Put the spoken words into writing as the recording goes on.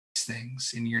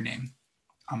things in your name.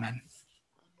 Amen.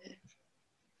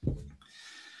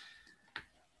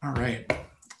 All right.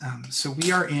 So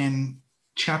we are in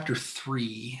chapter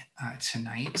 3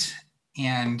 tonight,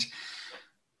 and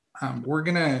we're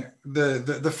gonna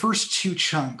the first two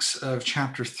chunks of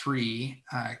chapter 3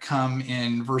 come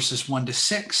in verses 1 to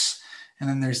 6, and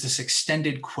then there's this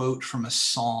extended quote from a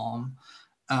psalm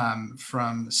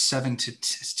from 7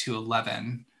 to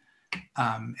 11.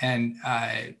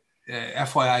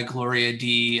 FYI, Gloria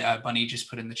D. Bunny just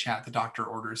put in the chat, the doctor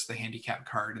orders the handicap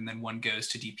card and then one goes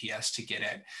to DPS to get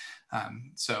it.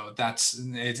 So that's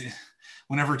it.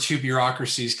 Whenever two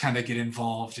bureaucracies kind of get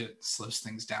involved, it slows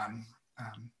things down.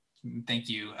 Thank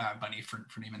you, Bunny, for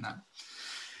naming that.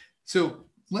 So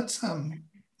let's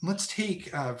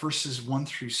take verses 1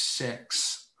 through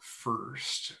 6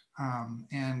 first.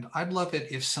 And I'd love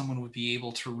it if someone would be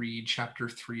able to read chapter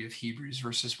 3 of Hebrews,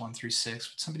 verses 1 through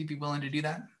 6. Would somebody be willing to do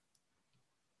that?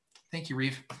 Thank you,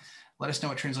 Reeve. Let us know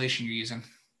what translation you're using.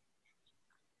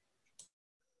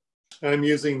 I'm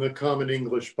using the Common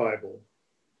English Bible.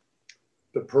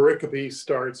 The pericope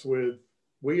starts with,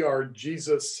 "We are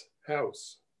Jesus'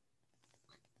 house.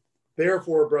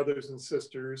 Therefore, brothers and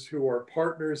sisters who are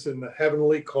partners in the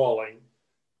heavenly calling,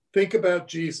 think about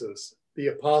Jesus, the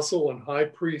apostle and high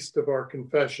priest of our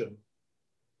confession.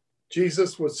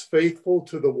 Jesus was faithful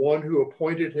to the one who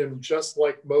appointed him, just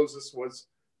like Moses was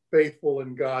faithful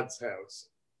in God's house.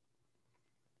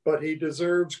 But he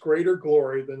deserves greater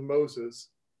glory than Moses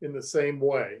in the same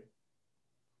way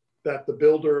that the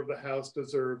builder of the house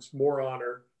deserves more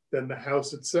honor than the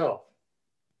house itself.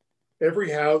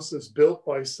 Every house is built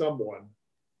by someone,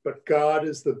 but God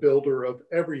is the builder of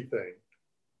everything.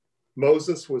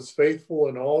 Moses was faithful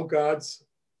in all God's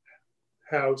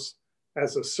house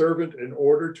as a servant in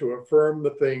order to affirm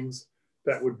the things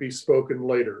that would be spoken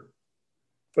later.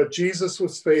 But Jesus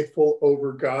was faithful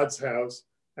over God's house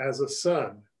as a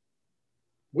son.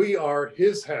 We are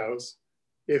his house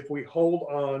if we hold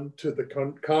on to the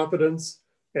confidence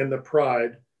and the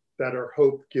pride that our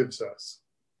hope gives us."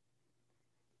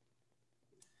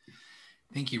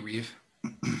 Thank you, Reeve.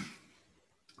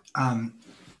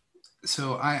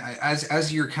 So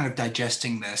as you're kind of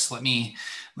digesting this, let me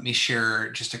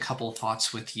share just a couple of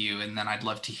thoughts with you, and then I'd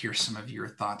love to hear some of your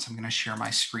thoughts. I'm going to share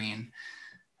my screen.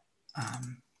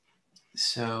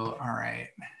 So, all right,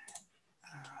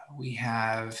 we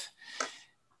have.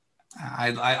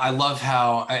 I love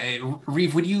how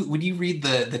Reeve, would you read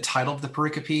the title of the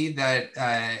pericope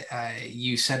that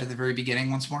you said at the very beginning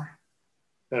once more?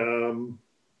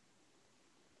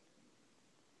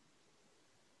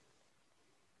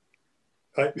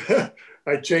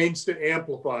 I changed to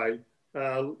Amplify.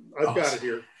 I've got it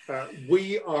here.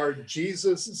 We are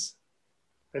Jesus's.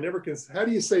 I never can. How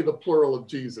do you say the plural of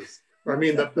Jesus? I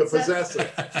mean the possessor.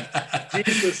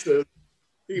 Jesus is,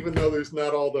 even though there's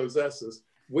not all those S's.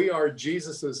 We are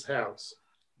Jesus's house.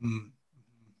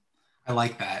 I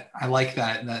like that. I like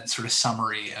that sort of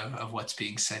summary of what's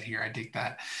being said here. I dig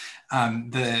that.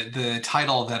 The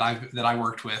title that I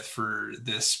worked with for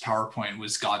this PowerPoint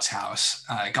was God's House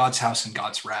and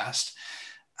God's Rest.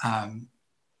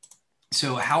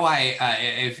 So how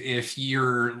if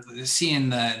you're seeing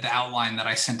the outline that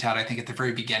I sent out, I think at the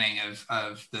very beginning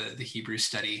of the Hebrew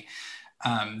study,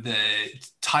 the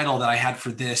title that I had for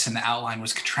this and the outline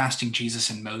was Contrasting Jesus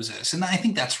and Moses. And I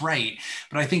think that's right.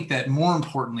 But I think that more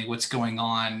importantly, what's going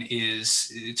on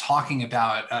is talking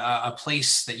about a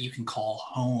place that you can call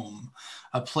home,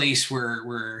 a place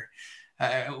where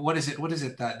what is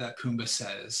it that Pumbaa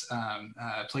says?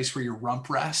 A place where your rump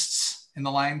rests in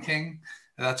The Lion King.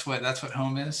 That's what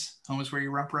home is. Home is where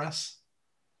your rump rests.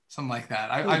 Something like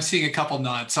that. I'm seeing a couple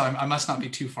nods, so I must not be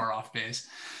too far off base.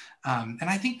 And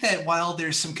I think that while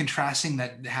there's some contrasting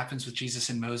that happens with Jesus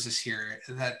and Moses here,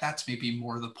 that's maybe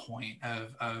more the point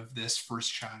of this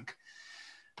first chunk.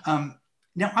 Now,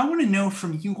 I want to know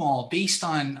from you all, based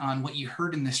on what you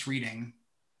heard in this reading,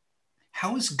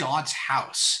 how is God's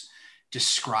house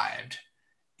described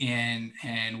in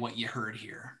what you heard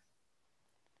here?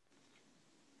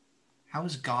 How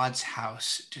is God's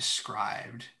house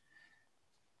described?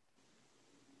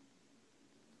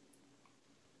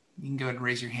 You can go ahead and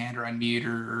raise your hand or unmute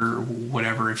or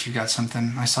whatever if you've got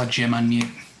something. I saw Jim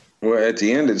unmute. Well, at the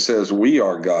end it says, "We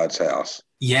are God's house."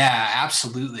 Yeah,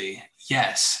 absolutely.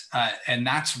 Yes. And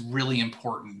that's really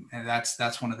important. And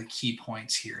that's one of the key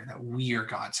points here, that we are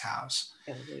God's house.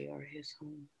 And we are his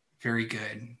home. Very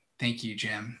good. Thank you,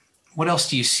 Jim. What else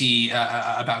do you see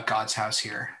about God's house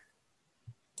here?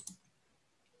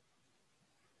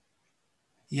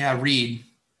 Yeah, Reed.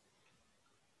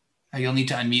 You'll need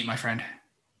to unmute, my friend.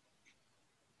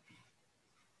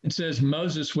 It says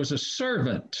Moses was a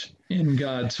servant in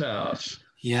God's house.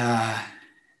 Yeah.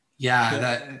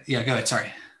 Yeah. Go ahead.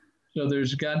 Sorry. So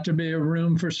there's got to be a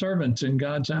room for servants in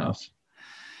God's house.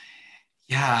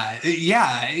 Yeah.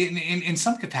 In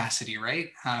some capacity, right?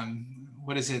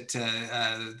 What is it?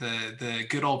 The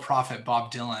good old prophet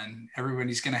Bob Dylan.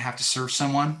 Everybody's going to have to serve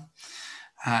someone,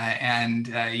 and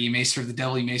you may serve the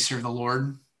devil, you may serve the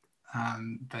Lord,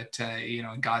 but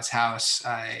in God's house,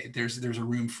 there's a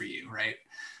room for you, right?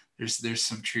 There's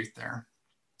some truth there.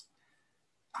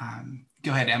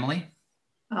 Go ahead, Emily.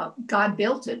 God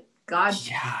built it. God.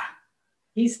 Yeah.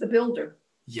 He's the builder.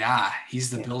 Yeah, he's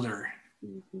the builder.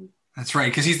 Mm-hmm. That's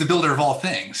right, because he's the builder of all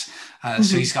things.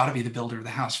 So he's got to be the builder of the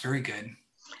house. Very good.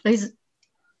 Go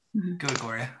ahead,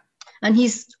 Gloria. And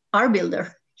he's our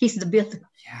builder. He's the builder.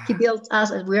 Yeah. He built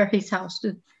us and we're his house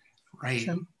too. Right.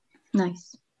 So,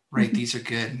 nice. Right. These are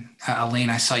good. Elaine,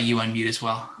 I saw you unmute as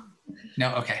well.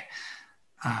 No? Okay.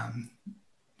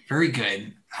 Very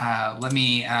good. Let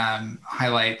me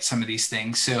highlight some of these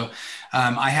things. So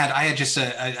I had just a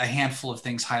handful of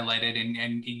things highlighted,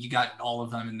 and you got all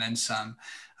of them and then some.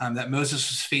 That Moses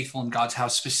was faithful in God's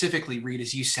house, specifically, Reed,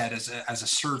 as you said, as a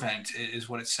servant, is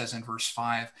what it says in verse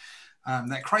 5.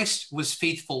 That Christ was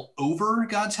faithful over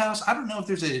God's house. I don't know if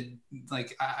there's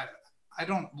I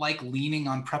don't like leaning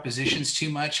on prepositions too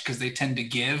much because they tend to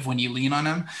give when you lean on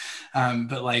them.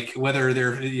 But like whether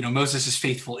they're, Moses is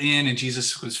faithful in and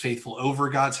Jesus was faithful over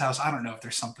God's house, I don't know if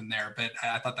there's something there, but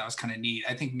I thought that was kind of neat.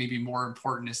 I think maybe more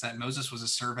important is that Moses was a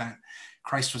servant,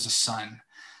 Christ was a son.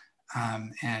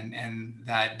 And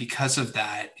that because of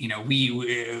that, we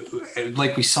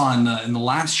like we saw in the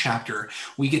last chapter,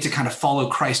 we get to kind of follow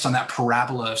Christ on that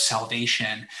parabola of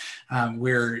salvation,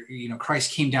 where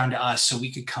Christ came down to us so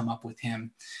we could come up with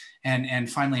him,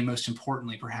 and finally, most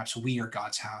importantly, perhaps we are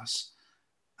God's house.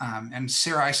 And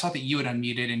Sarah, I saw that you had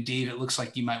unmuted, and Dave, it looks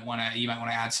like you might want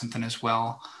to add something as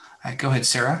well. Go ahead,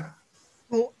 Sarah.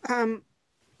 Well,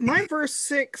 my verse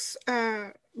 6.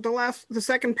 The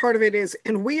second part of it is,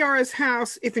 and we are his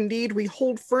house if indeed we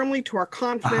hold firmly to our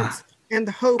confidence and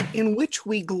the hope in which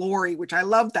we glory, which I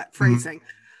love that phrasing,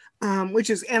 which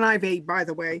is NIV, by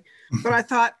the way. But I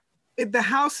thought the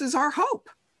house is our hope.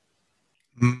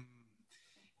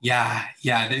 Yeah.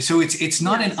 So it's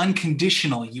not an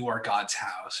unconditional you are God's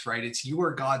house, right? It's you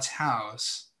are God's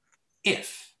house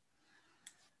if.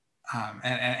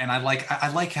 And I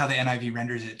like how the NIV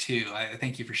renders it too. I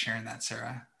thank you for sharing that,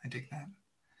 Sarah. I dig that.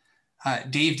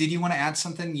 Dave, did you want to add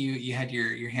something? You had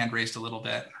your hand raised a little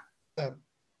bit.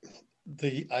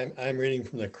 I'm reading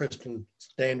from the Christian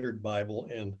Standard Bible,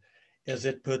 and as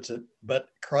it puts it, but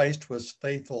Christ was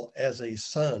faithful as a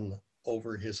son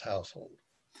over his household.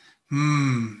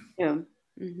 Yeah.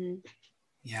 Mm-hmm.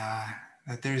 Yeah.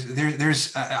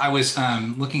 There's I was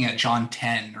looking at John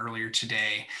 10 earlier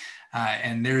today.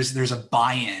 And there's a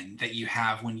buy-in that you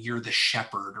have when you're the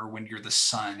shepherd or when you're the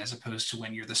son, as opposed to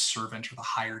when you're the servant or the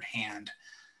hired hand.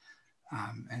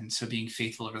 And so being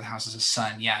faithful over the house as a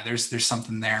son, there's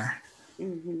something there.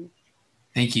 Mm-hmm.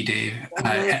 Thank you, Dave.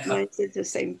 Mine did the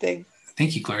same thing.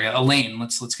 Thank you, Gloria. Elaine,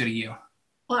 let's go to you.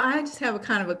 Well, I just have a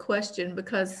kind of a question,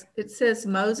 because it says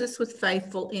Moses was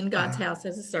faithful in God's house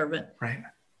as a servant. Right.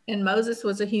 And Moses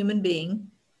was a human being,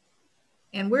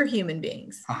 and we're human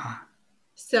beings.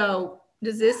 So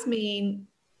does this mean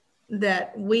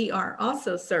that we are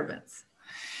also servants?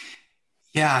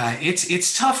 Yeah,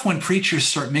 it's tough when preachers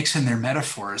start mixing their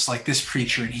metaphors like this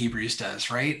preacher in Hebrews does,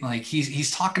 right? Like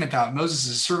he's talking about Moses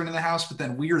as a servant in the house, but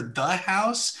then we're the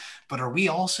house, but are we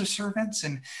also servants?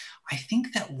 And I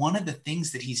think that one of the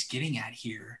things that he's getting at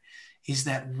here is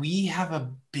that we have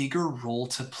a bigger role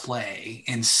to play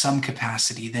in some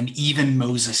capacity than even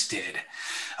Moses did.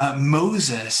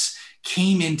 Moses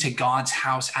came into God's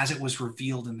house as it was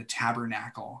revealed in the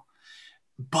tabernacle,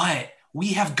 but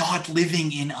we have God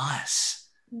living in us.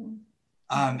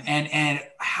 And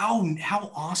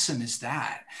how awesome is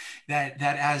that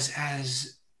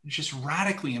as just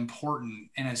radically important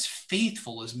and as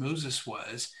faithful as Moses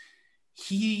was,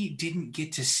 he didn't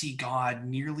get to see God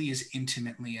nearly as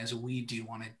intimately as we do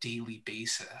on a daily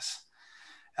basis.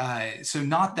 So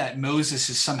not that Moses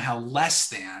is somehow less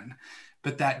than,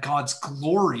 but that God's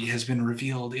glory has been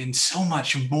revealed in so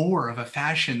much more of a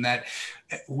fashion that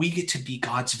we get to be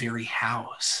God's very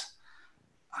house.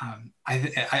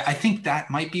 I think that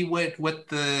might be what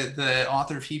the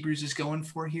author of Hebrews is going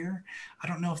for here. I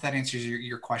don't know if that answers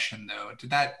your question, though. Did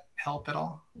that help at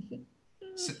all?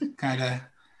 It's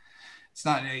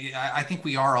not. I think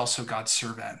we are also God's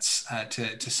servants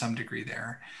to some degree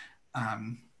there.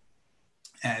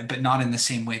 But not in the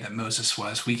same way that Moses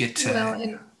was. We get to...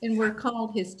 Well, and we're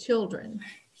called his children.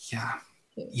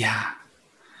 Yeah.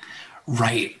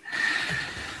 Right.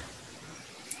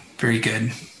 Very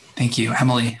good. Thank you.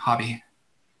 Emily, Hobby.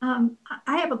 I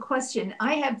have a question.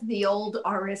 I have the old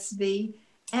RSV,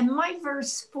 and my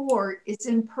verse 4 is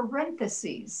in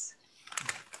parentheses.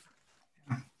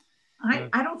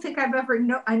 I don't think I've ever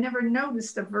I never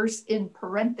noticed a verse in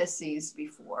parentheses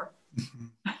before.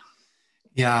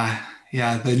 Yeah.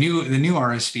 The new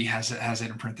RSV has it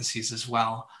in parentheses as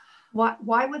well.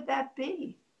 Why would that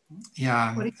be?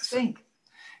 Yeah. What do you think?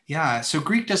 Yeah, so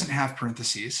Greek doesn't have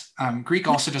parentheses. Greek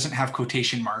also doesn't have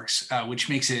quotation marks, which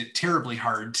makes it terribly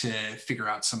hard to figure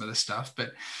out some of this stuff.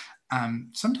 But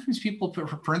sometimes people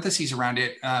put parentheses around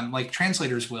it, like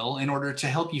translators will, in order to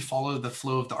help you follow the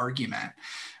flow of the argument.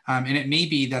 And it may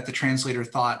be that the translator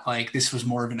thought like this was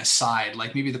more of an aside,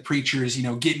 like maybe the preacher is,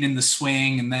 getting in the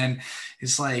swing, and then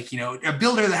it's like, a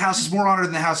builder of the house is more honored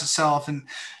than the house itself. And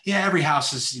yeah, every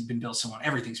house has been built someone,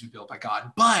 everything's been built by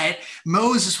God. But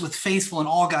Moses was faithful in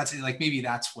all God's, like maybe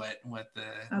that's what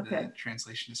the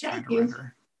translation is trying to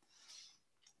render.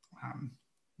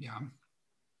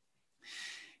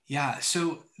 Yeah,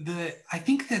 so I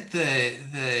think that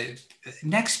the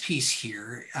next piece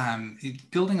here,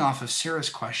 building off of Sarah's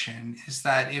question, is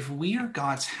that if we are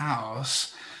God's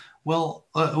house, well,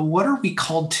 what are we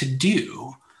called to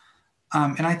do?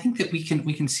 And I think that we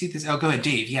can see this. Oh, go ahead,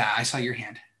 Dave. Yeah, I saw your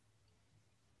hand.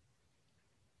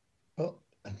 Well,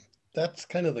 that's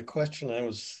kind of the question I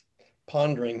was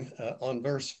pondering on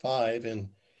verse 5 in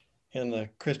the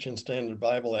Christian Standard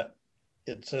Bible. That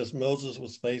it says Moses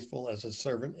was faithful as a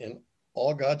servant in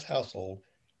all God's household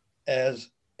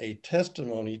as a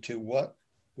testimony to what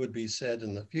would be said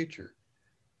in the future.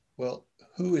 Well,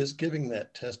 who is giving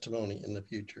that testimony in the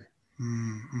future?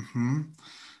 Mm-hmm.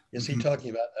 Is he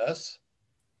talking about us?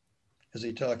 Is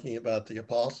he talking about the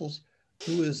apostles?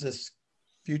 Who is this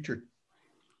future?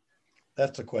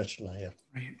 That's the question I have.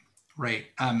 Right.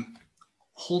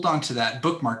 Hold on to that,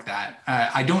 bookmark that.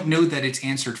 I don't know that it's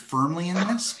answered firmly in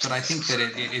this, but I think that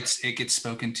it gets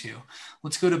spoken to.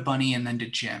 Let's go to Bunny and then to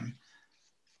Jim.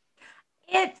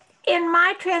 In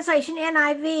my translation,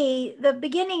 NIV, the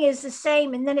beginning is the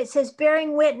same, and then it says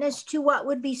bearing witness to what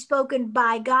would be spoken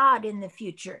by God in the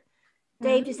future.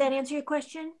 Dave, does that answer your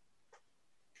question?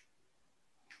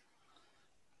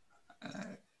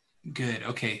 Good.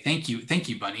 Okay. Thank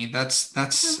you, Bunny. That's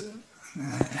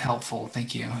helpful.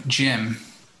 Thank you, Jim.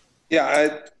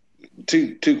 Yeah,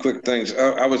 two quick things.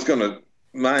 I was going to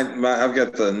I've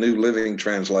got the New Living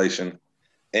Translation,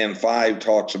 and 5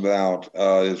 talks about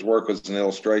his work was an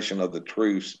illustration of the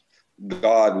truths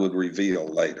God would reveal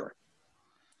later.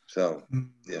 So,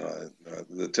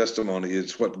 the testimony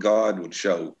is what God would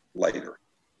show later.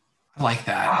 I like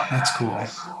that. That's cool.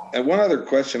 And one other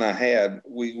question I had,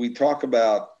 we talk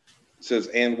about, it says,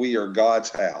 and we are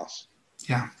God's house.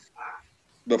 Yeah.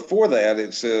 Before that,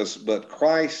 it says, but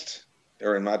Christ,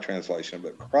 or in my translation,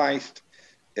 but Christ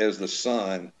as the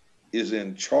Son is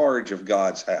in charge of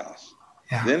God's house.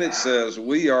 Yeah. Then it says,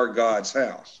 we are God's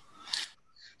house.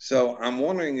 So I'm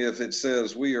wondering if it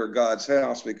says we are God's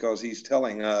house because he's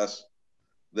telling us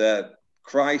that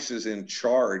Christ is in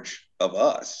charge of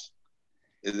us,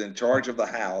 is in charge of the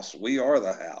house. We are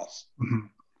the house. Mm-hmm.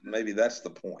 Maybe that's the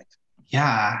point.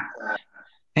 Yeah.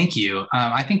 Thank you.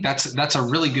 I think that's a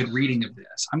really good reading of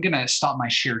this. I'm going to stop my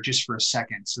share just for a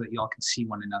second so that y'all can see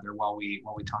one another while we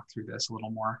talk through this a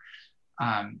little more.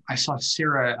 I saw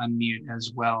Sarah unmute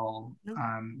as well.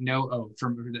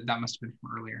 That must have been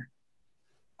from earlier.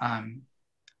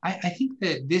 I think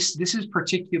that this is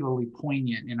particularly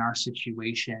poignant in our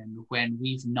situation when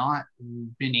we've not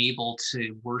been able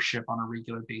to worship on a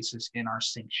regular basis in our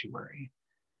sanctuary.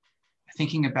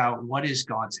 Thinking about what is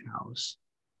God's house.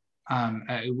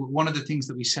 One of the things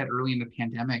that we said early in the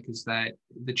pandemic is that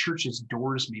the church's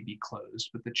doors may be closed,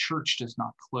 but the church does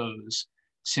not close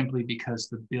simply because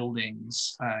the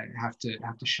buildings have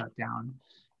to shut down.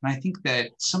 And I think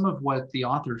that some of what the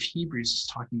author of Hebrews is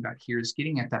talking about here is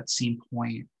getting at that same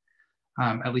point,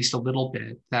 at least a little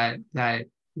bit, that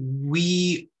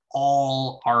we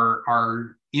all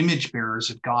are image bearers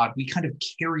of God. We kind of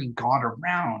carry God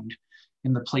around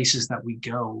in the places that we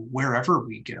go, wherever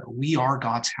we go. We are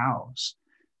God's house.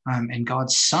 And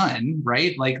God's Son,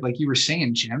 right? Like you were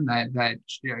saying, Jim, that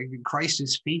Christ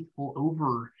is faithful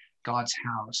over God's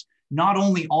house. Not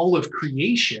only all of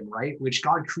creation, right? Which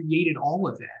God created all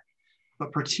of it,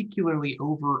 but particularly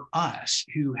over us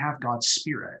who have God's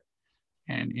Spirit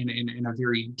and in a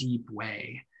very deep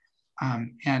way.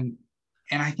 And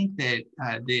I think that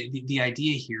the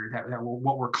idea here that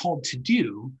what we're called to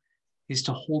do is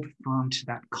to hold firm to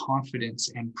that confidence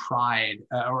and pride,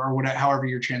 or whatever, however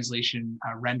your translation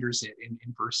renders it in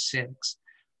verse 6.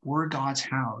 We're God's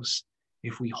house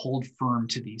if we hold firm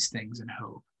to these things in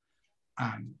hope.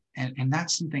 And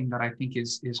that's something that I think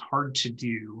is hard to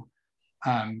do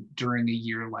during a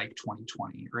year like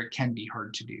 2020, or it can be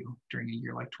hard to do during a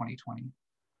year like 2020.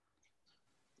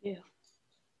 Yeah.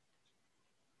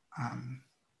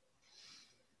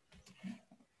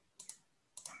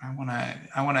 I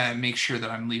want to make sure that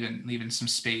I'm leaving some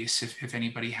space if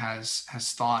anybody has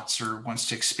thoughts or wants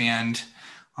to expand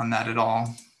on that at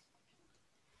all.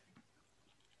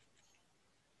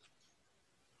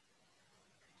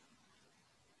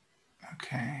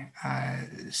 Okay, I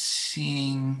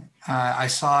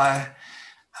saw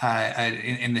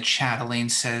in the chat, Elaine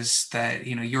says that,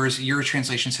 your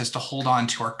translation says to hold on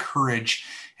to our courage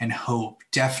and hope,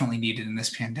 definitely needed in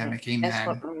this pandemic. Amen. That's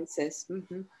what mine says.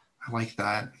 Mm-hmm. I like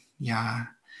that. Yeah.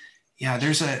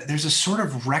 There's a sort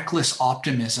of reckless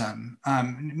optimism,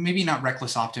 maybe not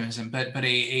reckless optimism, but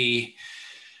a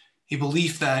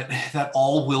belief that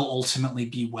all will ultimately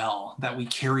be well, that we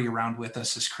carry around with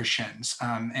us as Christians.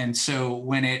 And so so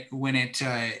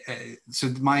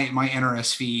my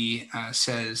NRSV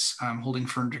says holding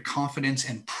firm to confidence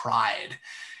and pride.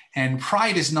 And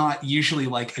pride is not usually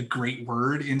like a great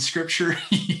word in Scripture.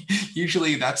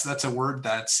 Usually that's a word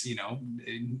that's,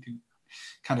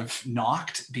 kind of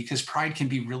knocked, because pride can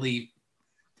be really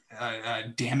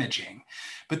damaging.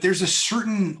 But there's a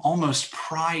certain almost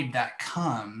pride that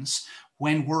comes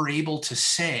when we're able to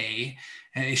say,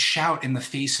 shout in the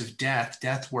face of death,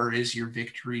 death, where is your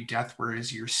victory? Death, where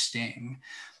is your sting?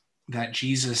 That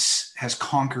Jesus has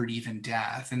conquered even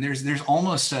death. And there's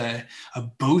almost a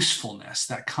boastfulness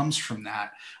that comes from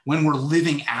that when we're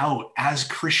living out as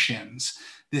Christians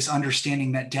this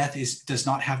understanding that death does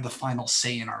not have the final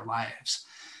say in our lives.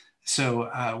 So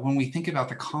when we think about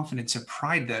the confidence and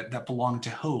pride that belong to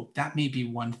hope, that may be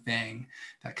one thing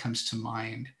that comes to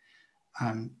mind.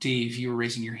 Dave, you were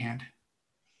raising your hand.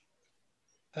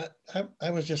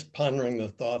 I was just pondering the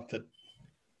thought that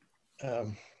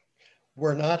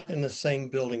we're not in the same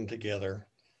building together,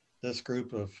 this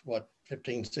group of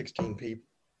 15, 16 people,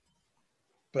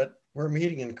 but we're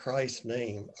meeting in Christ's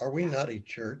name. Are we not a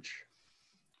church?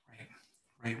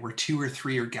 Right, where 2 or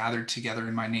 3 are gathered together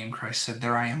in my name, Christ said,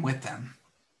 there I am with them.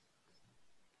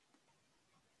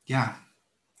 Yeah,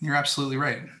 you're absolutely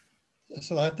right.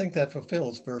 So I think that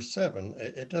fulfills verse 7.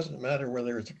 It doesn't matter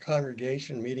whether it's a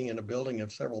congregation meeting in a building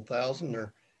of several thousand,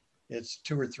 or it's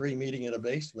 2 or 3 meeting in a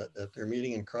basement, that they're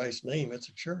meeting in Christ's name. It's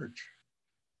a church,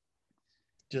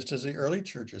 just as the early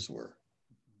churches were.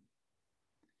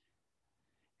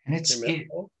 And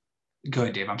go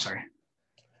ahead, Dave, I'm sorry.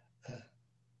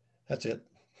 That's it.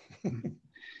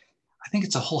 I think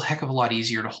it's a whole heck of a lot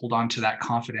easier to hold on to that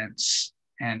confidence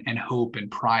and hope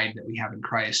and pride that we have in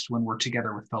Christ when we're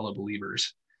together with fellow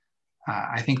believers.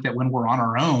 I think that when we're on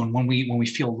our own, when we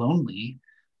feel lonely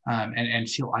and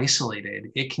feel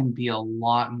isolated, it can be a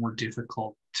lot more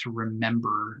difficult to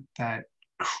remember that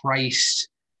Christ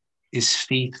is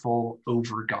faithful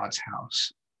over God's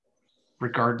house,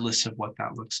 regardless of what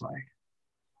that looks like.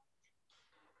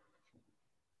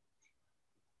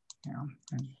 Yeah.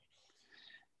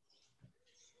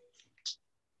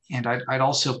 And I'd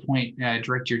also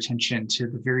direct your attention to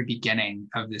the very beginning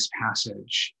of this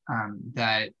passage,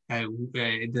 that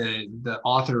the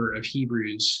author of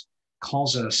Hebrews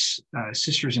calls us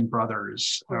sisters and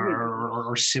brothers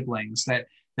or siblings, that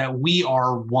we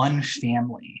are one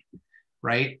family,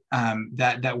 right?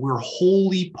 That we're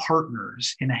holy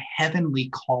partners in a heavenly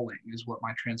calling is what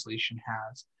my translation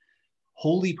has.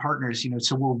 Holy partners,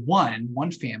 so we're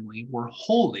one family, we're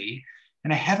holy,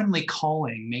 and a heavenly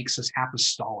calling makes us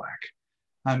apostolic.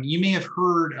 You may have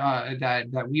heard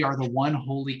that we are the one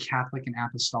holy Catholic and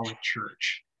apostolic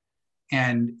church.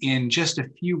 And in just a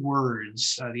few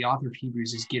words, the author of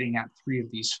Hebrews is getting at 3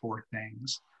 of these 4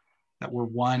 things: that we're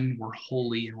one, we're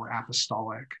holy, and we're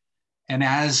apostolic. And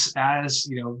as those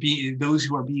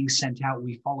who are being sent out,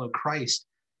 we follow Christ,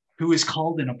 who is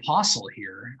called an apostle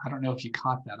here. I don't know if you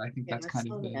caught that. I think that's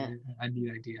kind of a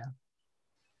neat idea.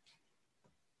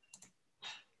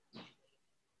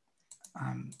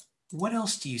 What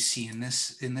else do you see in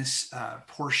this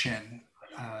portion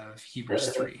of Hebrews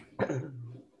 3?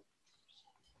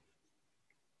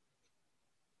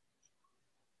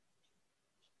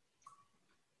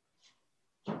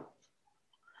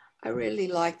 I really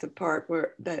like the part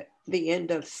where the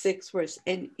end of 6, where it's,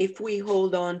 and if we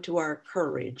hold on to our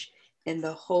courage and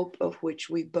the hope of which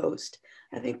we boast.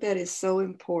 I think that is so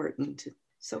important,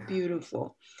 so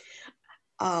beautiful.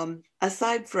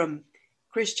 Aside from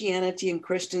Christianity and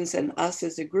Christians and us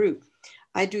as a group,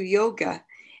 I do yoga.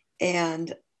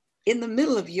 And in the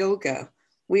middle of yoga,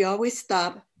 we always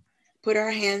stop, put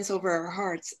our hands over our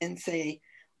hearts and say,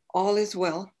 all is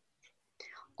well,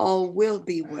 all will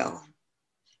be well.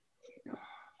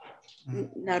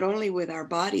 not only with our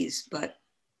bodies, but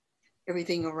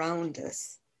everything around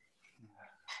us.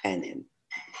 And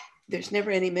there's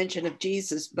never any mention of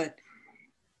Jesus, but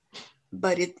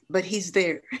he's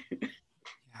there.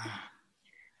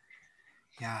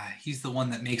 Yeah, he's the one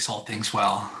that makes all things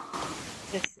well.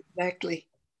 Yes, exactly.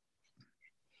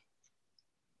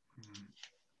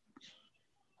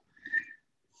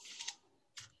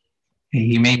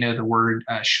 You may know the word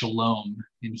shalom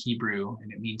in Hebrew,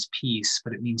 and it means peace,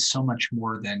 but it means so much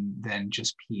more than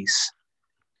just peace.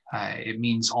 It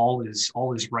means all is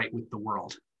right with the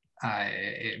world.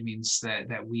 It means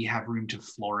that we have room to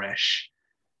flourish,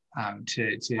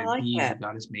 to be who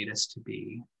God has made us to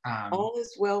be. All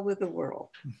is well with the world.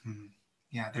 Mm-hmm.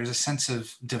 Yeah, there's a sense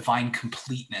of divine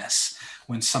completeness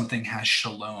when something has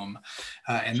shalom.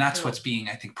 And that's what's being,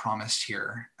 I think, promised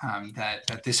here,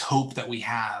 that this hope that we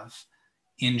have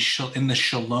in the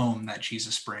shalom that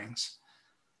Jesus brings.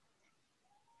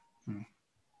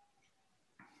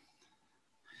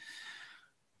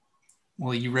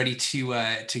 Well, are you ready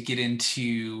to get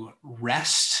into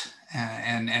rest?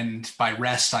 And by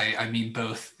rest, I mean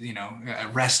both,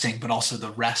 resting, but also the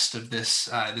rest of this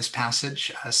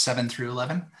passage, 7 through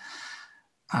 11.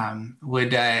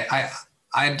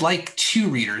 I'd like two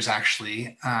readers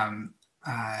actually.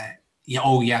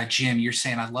 Jim, you're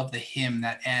saying I love the hymn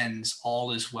that ends,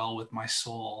 "All is well with my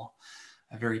soul."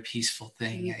 A very peaceful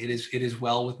thing. It is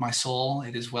well with my soul.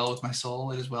 It is well with my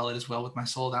soul. It is well with my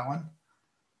soul. That one.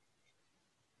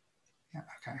 Yeah.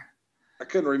 Okay. I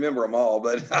couldn't remember them all,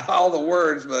 but all the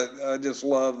words, but I just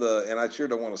love and I sure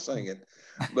don't want to sing it,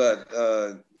 but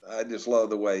I just love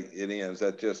the way it ends.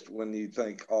 That just, when you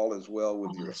think all is well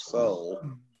with your soul,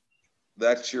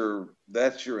 that's your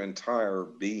entire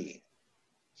being.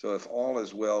 So if all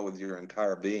is well with your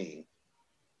entire being,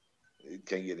 it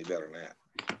can't get any better than that.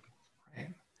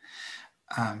 Right.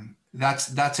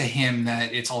 That's a hymn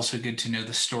that it's also good to know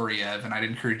the story of, and I'd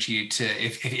encourage you to,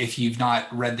 if you've not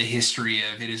read the history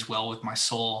of "It Is Well With My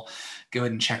Soul," go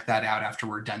ahead and check that out after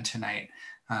we're done tonight.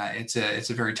 It's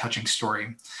a very touching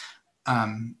story.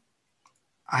 Thank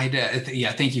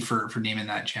you for naming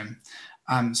that, Jim.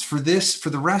 For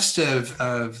the rest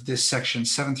of this section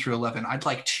 7 through 11, I'd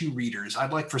like two readers.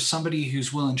 I'd like for somebody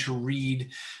who's willing to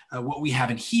read what we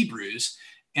have in Hebrews.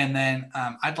 And then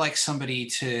I'd like somebody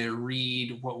to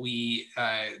read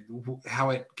how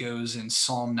it goes in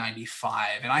Psalm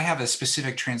 95. And I have a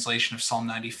specific translation of Psalm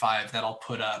 95 that I'll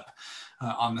put up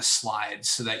on the slides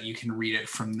so that you can read it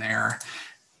from there.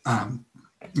 In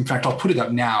fact, I'll put it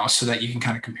up now so that you can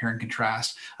kind of compare and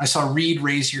contrast. I saw Reed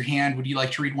raise your hand. Would you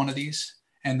like to read one of these?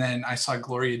 And then I saw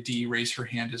Gloria D raise her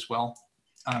hand as well.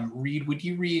 Reed, would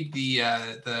you read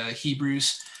the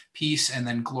Hebrews piece, and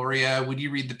then Gloria, would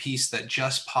you read the piece that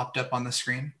just popped up on the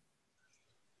screen?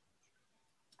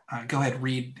 Go ahead,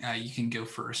 Reed. You can go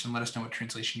first and let us know what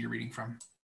translation you're reading from.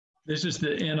 This is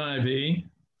the NIV.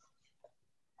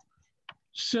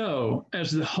 So,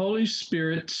 as the Holy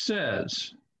Spirit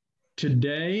says,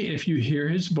 today, if you hear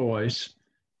his voice,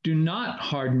 do not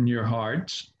harden your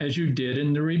hearts as you did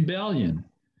in the rebellion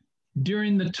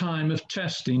during the time of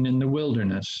testing in the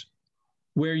wilderness,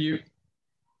 where your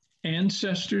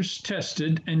ancestors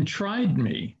tested and tried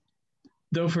me,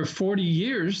 though for 40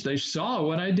 years they saw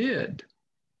what I did.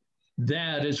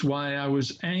 That is why I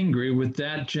was angry with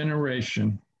that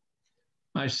generation.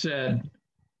 I said,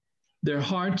 their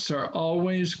hearts are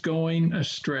always going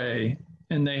astray,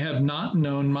 and they have not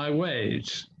known my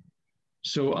ways.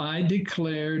 So I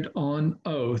declared on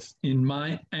oath in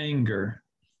my anger,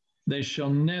 they shall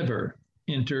never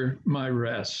enter my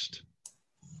rest.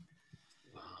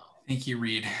 Thank you,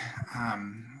 Reed.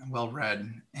 Well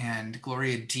read. And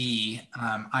Gloria D,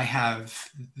 I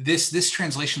have this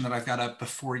translation that I've got up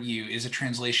before you is a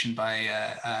translation by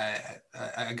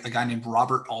a guy named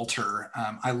Robert Alter.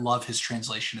 I love his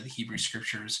translation of the Hebrew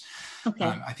Scriptures. Okay.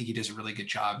 I think he does a really good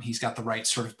job. He's got the right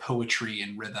sort of poetry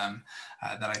and rhythm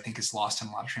that I think is lost in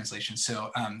a lot of translations.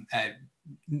 So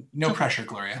no pressure,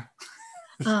 Gloria.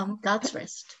 God's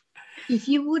rest. If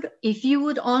you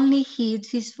would only heed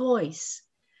his voice,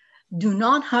 do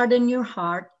not harden your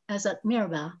heart as at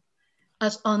Meribah,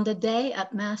 as on the day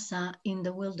at Massah in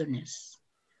the wilderness,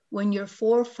 when your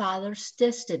forefathers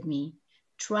tested me,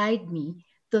 tried me,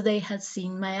 though they had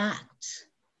seen my acts.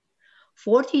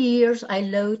 40 years I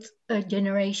loathed a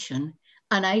generation,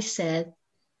 and I said,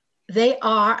 they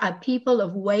are a people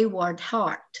of wayward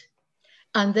heart,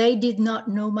 and they did not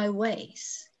know my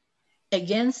ways.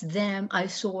 Against them I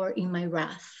swore in my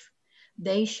wrath,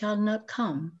 they shall not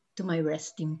come to my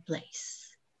resting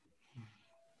place.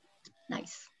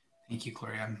 Nice. Thank you,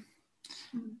 Gloria.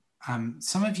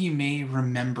 Some of you may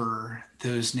remember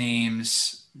those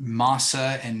names,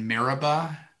 Massa and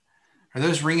Meribah. Are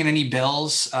those ringing any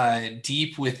bells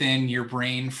deep within your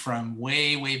brain from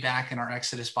way, way back in our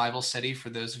Exodus Bible study for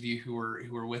those of you who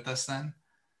were with us then?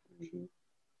 Mm-hmm.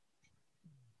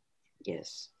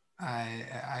 Yes.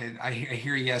 I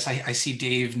hear yes. I see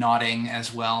Dave nodding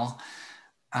as well.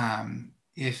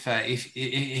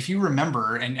 If you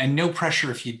remember, and no pressure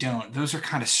if you don't, those are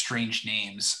kind of strange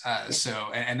names.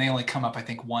 And they only come up, I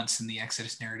think, once in the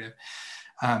Exodus narrative.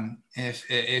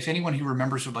 If anyone who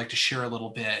remembers would like to share a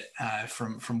little bit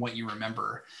from what you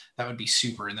remember, that would be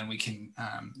super. And then we can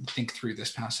think through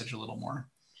this passage a little more.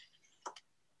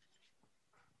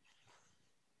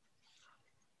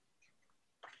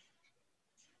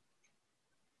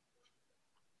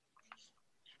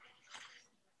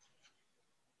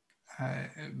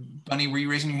 Bunny, were you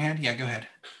raising your hand? Yeah, go ahead.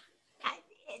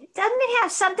 Doesn't it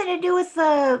have something to do with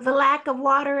the lack of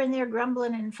water and they're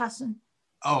grumbling and fussing?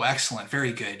 Oh, excellent.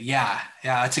 Very good. Yeah,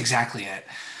 that's exactly it.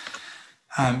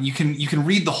 You can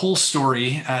read the whole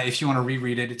story if you want to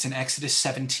reread it. It's in Exodus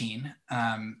 17.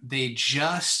 They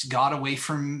just got away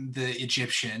from the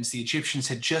Egyptians. The Egyptians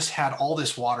had just had all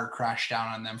this water crash down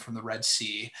on them from the Red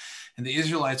Sea. And the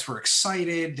Israelites were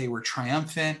excited. They were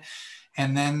triumphant.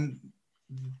 And then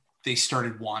they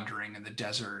started wandering in the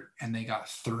desert and they got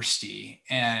thirsty,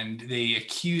 and they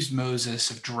accused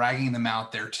Moses of dragging them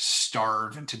out there to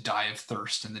starve and to die of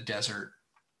thirst in the desert.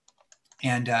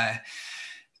 And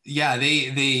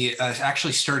they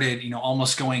actually started,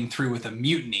 almost going through with a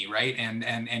mutiny, right? And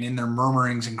in their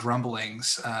murmurings and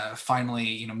grumblings,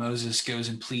 finally, Moses goes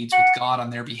and pleads with God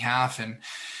on their behalf, and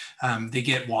they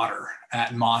get water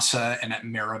at Massa and at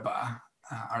Meribah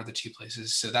are the two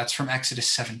places. So that's from Exodus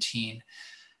 17.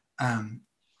 I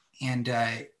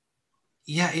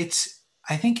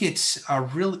think it's a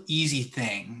real easy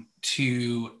thing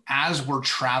to, as we're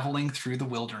traveling through the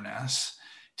wilderness,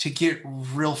 to get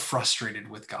real frustrated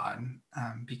with God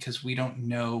because we don't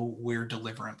know where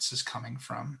deliverance is coming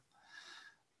from.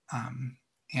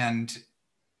 And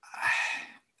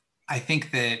I think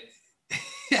that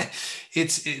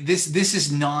this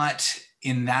is not,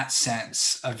 in that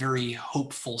sense, a very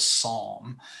hopeful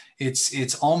psalm.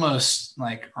 It's almost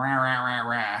like rah, rah, rah,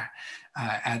 rah,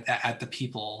 at the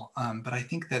people. But I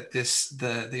think that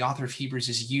the author of Hebrews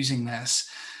is using this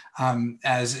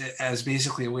as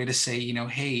basically a way to say,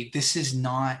 hey, this is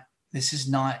not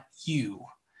you.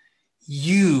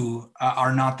 You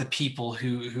are not the people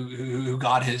who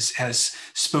God has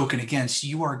spoken against.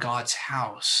 You are God's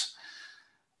house.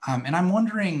 And I'm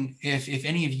wondering if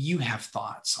any of you have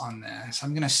thoughts on this.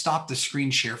 I'm going to stop the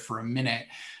screen share for a minute.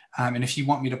 And if you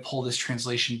want me to pull this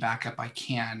translation back up, I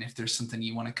can, if there's something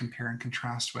you want to compare and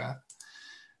contrast with.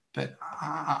 But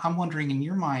I'm wondering, in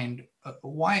your mind,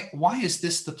 why is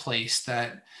this the place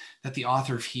that the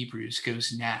author of Hebrews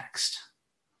goes next?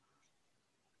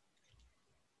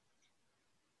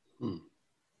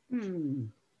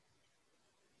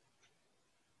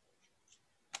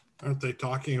 Aren't they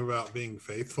talking about being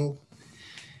faithful?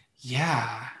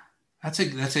 Yeah. That's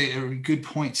a good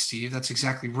point, Steve. That's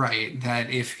exactly right. That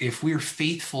if we're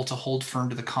faithful to hold firm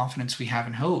to the confidence we have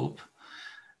in hope,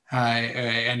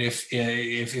 and if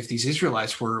these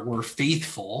Israelites were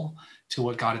faithful to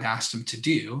what God had asked them to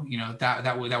do,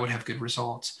 that would have good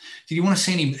results. Did you want to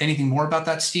say anything more about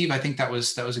that, Steve? I think that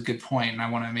was a good point, and I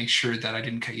want to make sure that I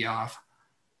didn't cut you off.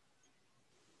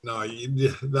 No,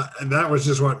 that was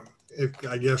just what,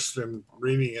 I guess, in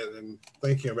reading it and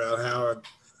thinking about how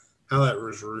that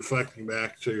was reflecting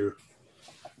back to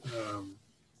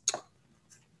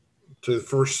the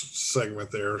first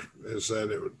segment there, is that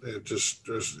it just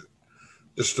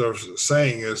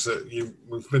saying is that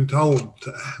we've been told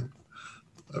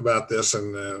about this,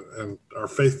 and our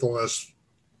faithfulness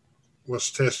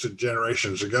was tested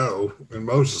generations ago in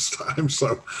Moses' time.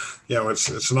 So,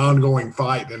 it's an ongoing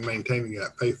fight in maintaining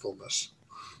that faithfulness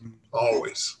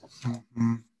always.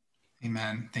 Mm-hmm.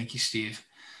 Amen. Thank you, Steve.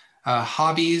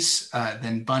 Hobbies,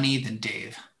 then Bunny, then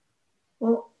Dave.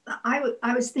 Well,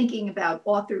 I was thinking about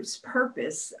author's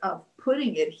purpose of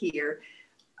putting it here.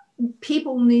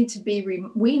 We need to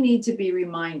be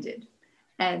reminded.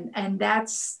 And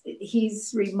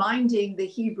he's reminding the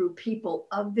Hebrew people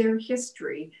of their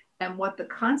history and what the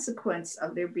consequence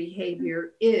of their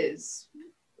behavior is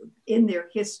in their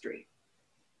history.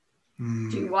 Do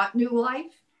you want new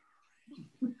life?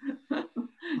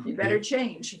 You better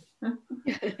change.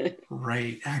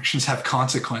 Right. Actions have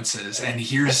consequences. And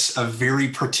here's a very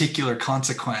particular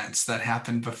consequence that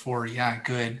happened before. Yeah,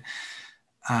 good.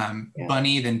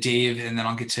 Bunny, then Dave, and then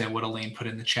I'll get to what Elaine put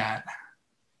in the chat.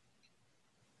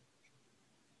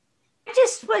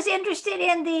 just was interested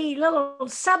in the little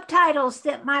subtitles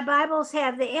that my Bibles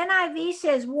have. The NIV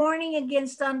says warning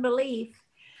against unbelief,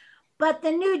 but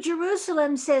the New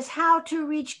Jerusalem says how to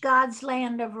reach God's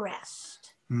land of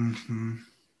rest. Mm-hmm.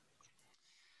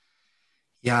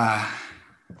 Yeah.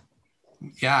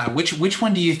 Yeah. Which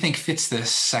one do you think fits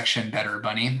this section better,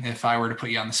 Bunny, if I were to put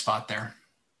you on the spot there?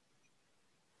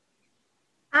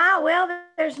 Well,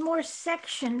 there's more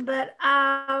section, but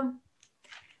I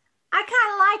kind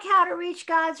of like how to reach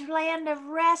God's land of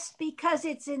rest because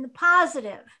it's in the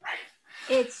positive. Right.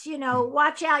 It's,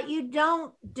 watch out, you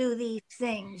don't do these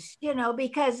things,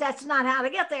 because that's not how to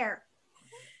get there.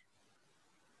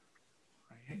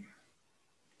 Right.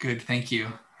 Good. Thank you.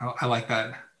 I like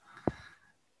that.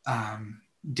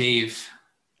 Dave.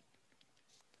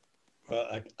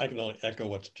 Well, I can only echo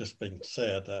what's just been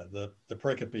said. The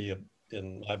pericope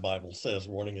in my Bible says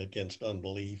warning against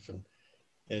unbelief. And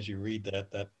as you read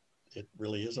that it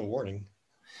really is a warning.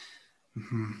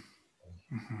 Mm-hmm.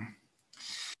 Mm-hmm.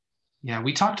 Yeah,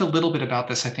 we talked a little bit about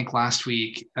this, I think, last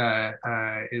week,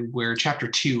 where chapter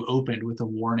 2 opened with a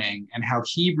warning, and how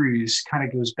Hebrews kind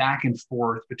of goes back and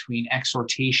forth between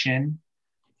exhortation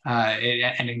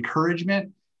and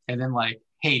encouragement, and then like,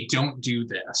 hey, don't do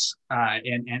this,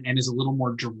 and is a little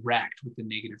more direct with the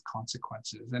negative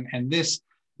consequences. And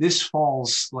this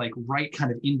falls like right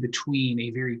kind of in between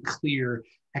a very clear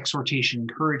exhortation,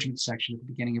 encouragement section at the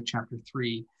beginning of chapter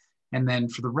 3. And then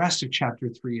for the rest of chapter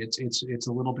 3, it's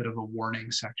a little bit of a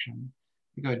warning section.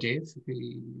 You go, Dave,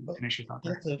 finish your thought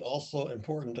there. Isn't it also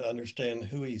important to understand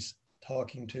who he's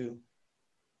talking to?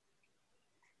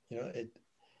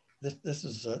 This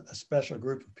is a special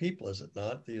group of people, is it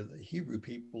not? The Hebrew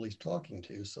people he's talking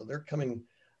to. So they're coming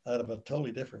out of a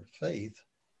totally different faith.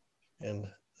 And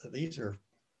these are,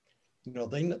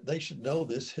 they should know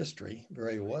this history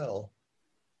very well.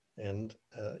 And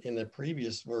in the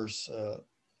previous verse,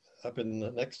 up in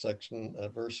the next section,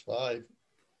 verse 5,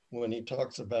 when he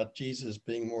talks about Jesus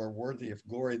being more worthy of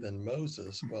glory than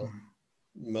Moses, well,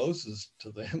 Moses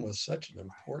to them was such an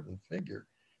important figure.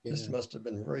 Yeah. This must have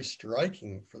been very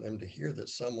striking for them to hear that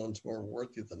someone's more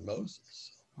worthy than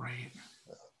Moses. Right.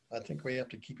 I think we have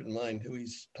to keep in mind who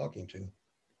he's talking to.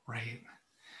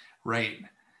 Right.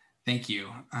 Thank you.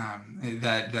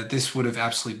 That this would have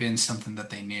absolutely been something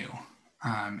that they knew.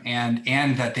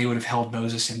 And that they would have held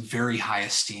Moses in very high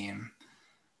esteem.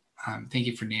 Thank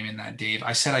you for naming that, Dave.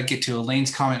 I said I'd get to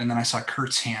Elaine's comment, and then I saw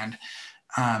Kurt's hand.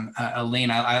 Elaine,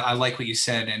 I like what you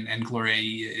said, and Gloria,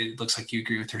 it looks like you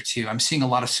agree with her too. I'm seeing a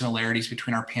lot of similarities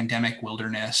between our pandemic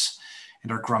wilderness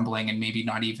and our grumbling and maybe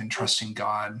not even trusting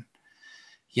God.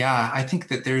 Yeah, I think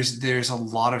that there's a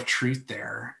lot of truth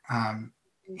there.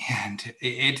 And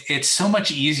it's so much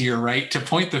easier, right, to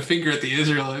point the finger at the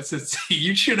Israelites and say,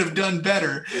 you should have done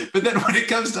better. But then when it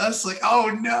comes to us, like,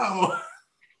 oh no.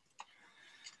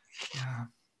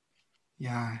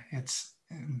 Yeah,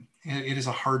 it is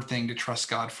a hard thing to trust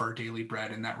God for our daily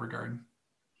bread in that regard.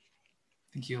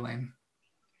 Thank you, Elaine.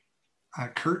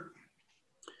 Kurt?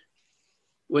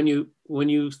 When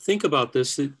you think about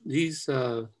this, these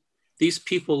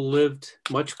people lived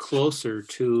much closer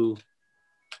to,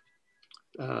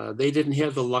 they didn't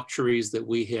have the luxuries that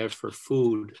we have for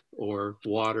food or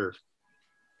water.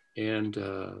 And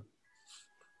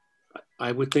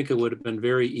I would think it would have been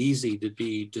very easy to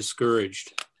be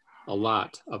discouraged a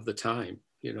lot of the time,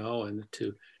 and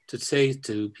to say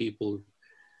to people,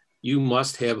 you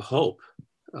must have hope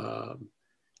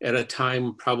at a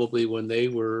time probably when they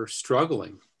were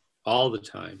struggling all the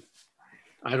time.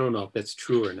 I don't know if that's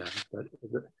true or not, but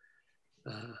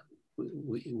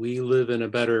we live in a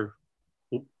better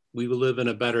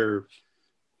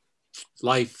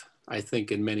life, I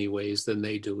think, in many ways than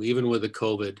they do. Even with the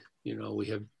COVID, we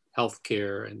have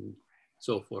healthcare and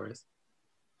so forth.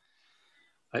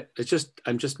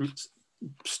 I'm just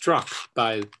struck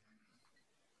by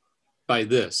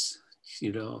this.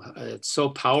 It's so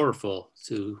powerful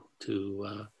to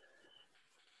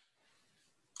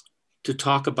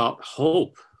talk about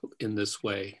hope in this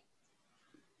way.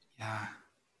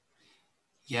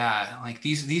 Yeah, like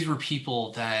these were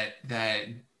people that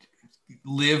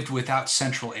lived without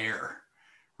central air,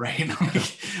 right?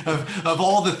 Like, of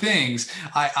all the things,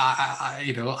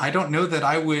 I don't know that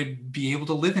I would be able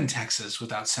to live in Texas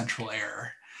without central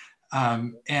air.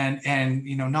 And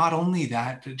not only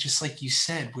that, but just like you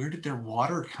said, where did their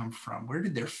water come from? Where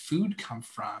did their food come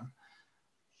from?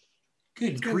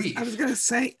 Good grief. I was going to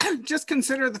say, just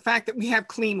consider the fact that we have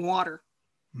clean water.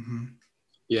 Mm-hmm.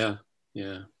 Yeah.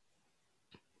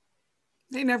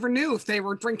 They never knew if they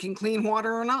were drinking clean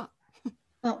water or not.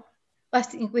 Well, I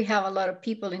think we have a lot of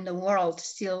people in the world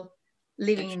still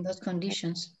living in those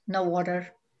conditions, no water,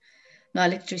 no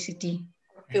electricity,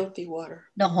 filthy water,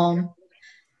 no home,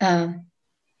 and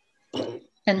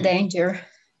danger,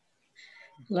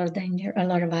 a lot of danger, a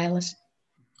lot of violence.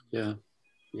 Yeah.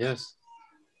 Yes.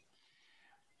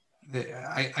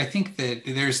 I think that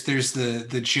there's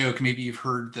the joke, maybe you've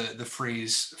heard the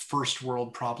phrase first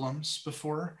world problems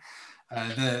before,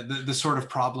 the sort of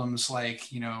problems like,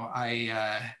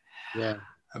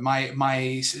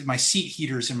 my seat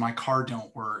heaters in my car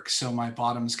don't work, so my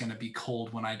bottom's going to be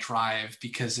cold when I drive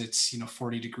because it's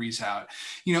 40 degrees out,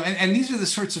 and these are the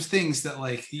sorts of things that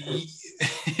like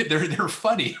they're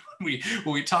funny when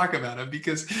we talk about it,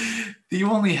 because you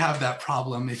only have that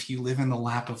problem if you live in the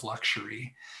lap of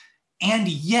luxury. And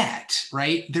yet,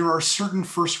 right, there are certain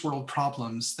first world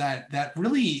problems that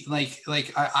really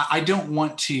I don't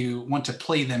want to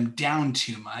play them down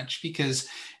too much, because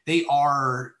they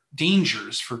are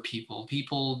dangers for people.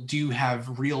 People do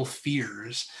have real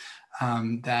fears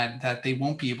that they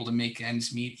won't be able to make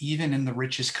ends meet, even in the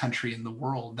richest country in the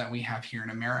world that we have here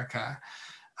in America.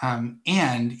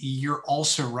 And you're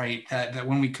also right that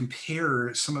when we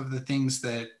compare some of the things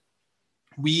that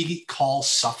we call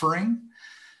suffering,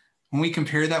 when we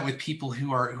compare that with people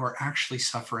who are actually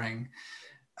suffering,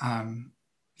 I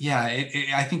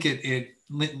think it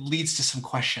leads to some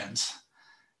questions.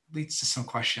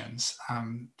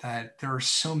 That there are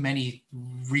so many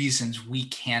reasons we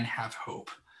can have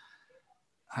hope,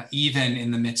 even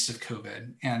in the midst of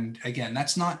COVID. And again,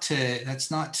 that's not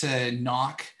to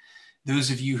knock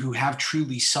those of you who have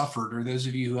truly suffered, or those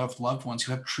of you who have loved ones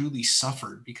who have truly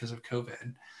suffered because of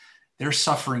COVID. Their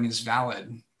suffering is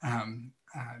valid.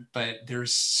 But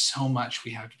there's so much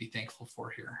we have to be thankful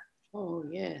for here. Oh,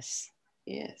 yes.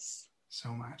 Yes. So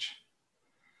much.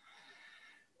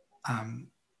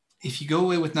 If you go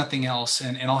away with nothing else,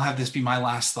 and I'll have this be my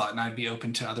last thought, and I'd be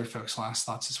open to other folks' last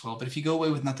thoughts as well. But if you go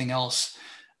away with nothing else,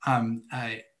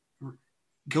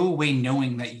 go away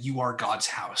knowing that you are God's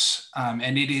house.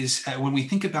 And it is, when we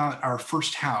think about our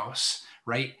first house,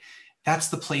 right, that's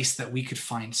the place that we could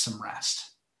find some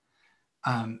rest.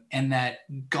 And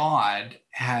that God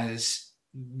has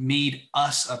made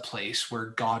us a place where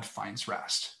God finds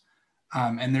rest.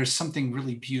 And there's something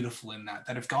really beautiful in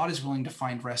that if God is willing to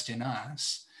find rest in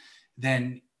us,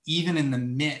 then even in the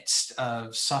midst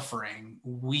of suffering,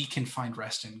 we can find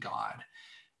rest in God.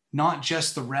 Not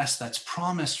just the rest that's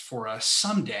promised for us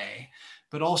someday,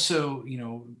 but also,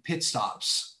 pit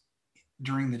stops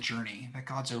during the journey, that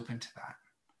God's open to that.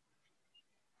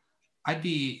 I'd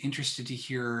be interested to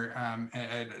hear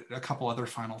a couple other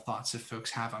final thoughts if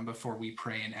folks have them before we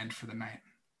pray and end for the night.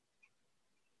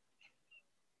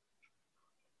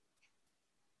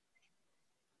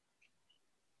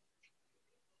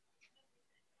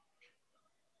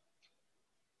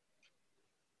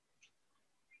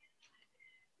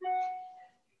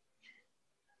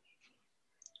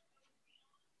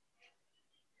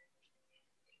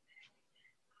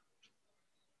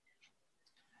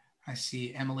 I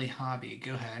see Emily Hobby.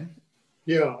 Go ahead.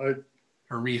 Yeah.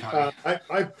 Or Reeve Hobby.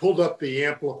 I pulled up the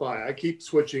Amplify. I keep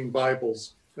switching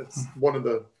Bibles. That's one of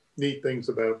the neat things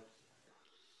about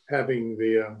having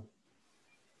the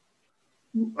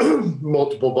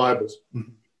multiple Bibles.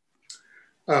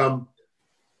 Mm-hmm.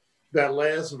 That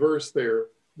last verse there,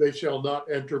 they shall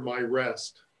not enter my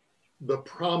rest, the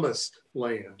promised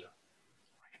land.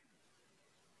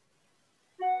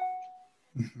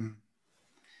 Mm-hmm.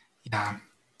 Yeah.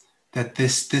 That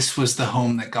this was the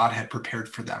home that God had prepared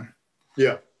for them.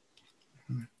 Yeah.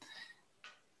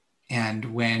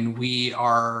 And when we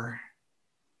are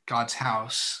God's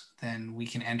house, then we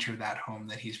can enter that home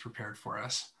that he's prepared for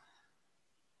us.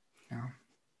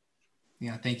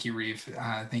 Yeah. Thank you, Reeve.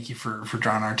 Thank you for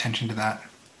drawing our attention to that.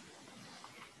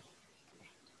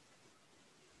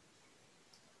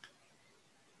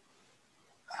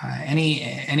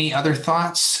 Any other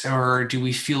thoughts, or do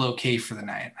we feel okay for the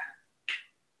night?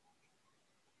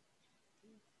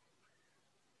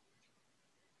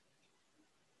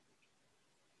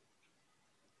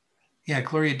 Yeah,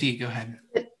 Gloria D, go ahead.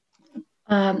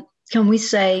 Can we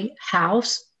say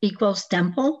house equals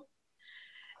temple?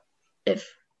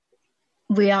 If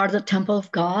we are the temple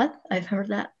of God, I've heard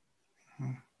that.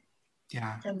 Mm-hmm.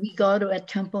 Yeah. That we go to a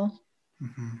temple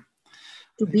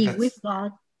to be with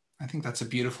God. I think that's a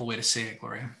beautiful way to say it,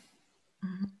 Gloria.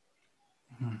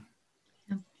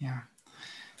 Yeah.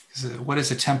 Because what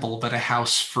is a temple but a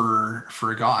house for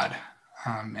God?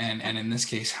 And in this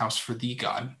case, house for the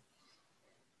God.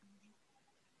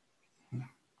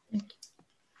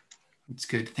 It's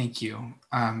good. Thank you.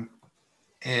 I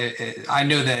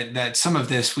know that some of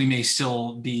this we may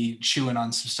still be chewing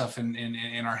on some stuff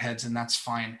in our heads, and that's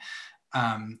fine.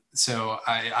 So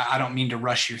I don't mean to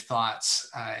rush your thoughts.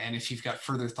 And if you've got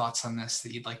further thoughts on this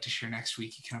that you'd like to share next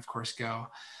week, you can of course go.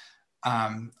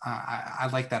 I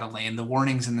like that, Elaine. The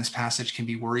warnings in this passage can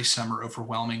be worrisome or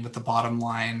overwhelming, but the bottom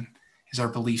line is our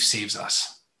belief saves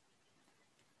us.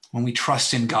 When we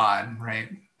trust in God, right?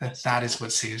 That is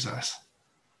what saves us.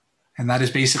 And that is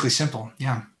basically simple.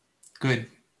 Yeah, good.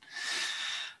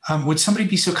 Would somebody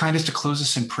be so kind as to close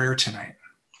us in prayer tonight?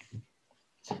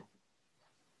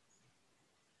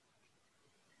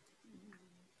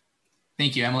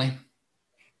 Thank you, Emily.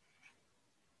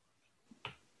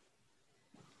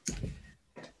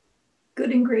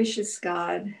 Good and gracious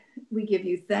God, we give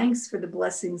you thanks for the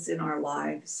blessings in our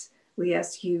lives. We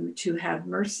ask you to have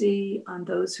mercy on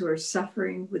those who are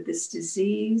suffering with this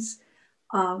disease,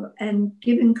 and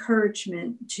give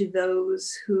encouragement to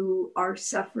those who are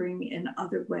suffering in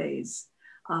other ways.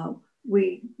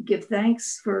 We give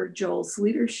thanks for Joel's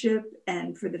leadership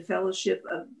and for the fellowship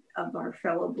of our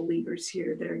fellow believers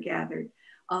here that are gathered.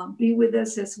 Be with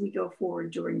us as we go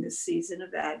forward during this season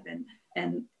of Advent,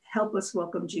 and help us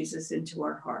welcome Jesus into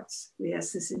our hearts. We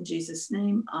ask this in Jesus'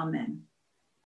 name. Amen.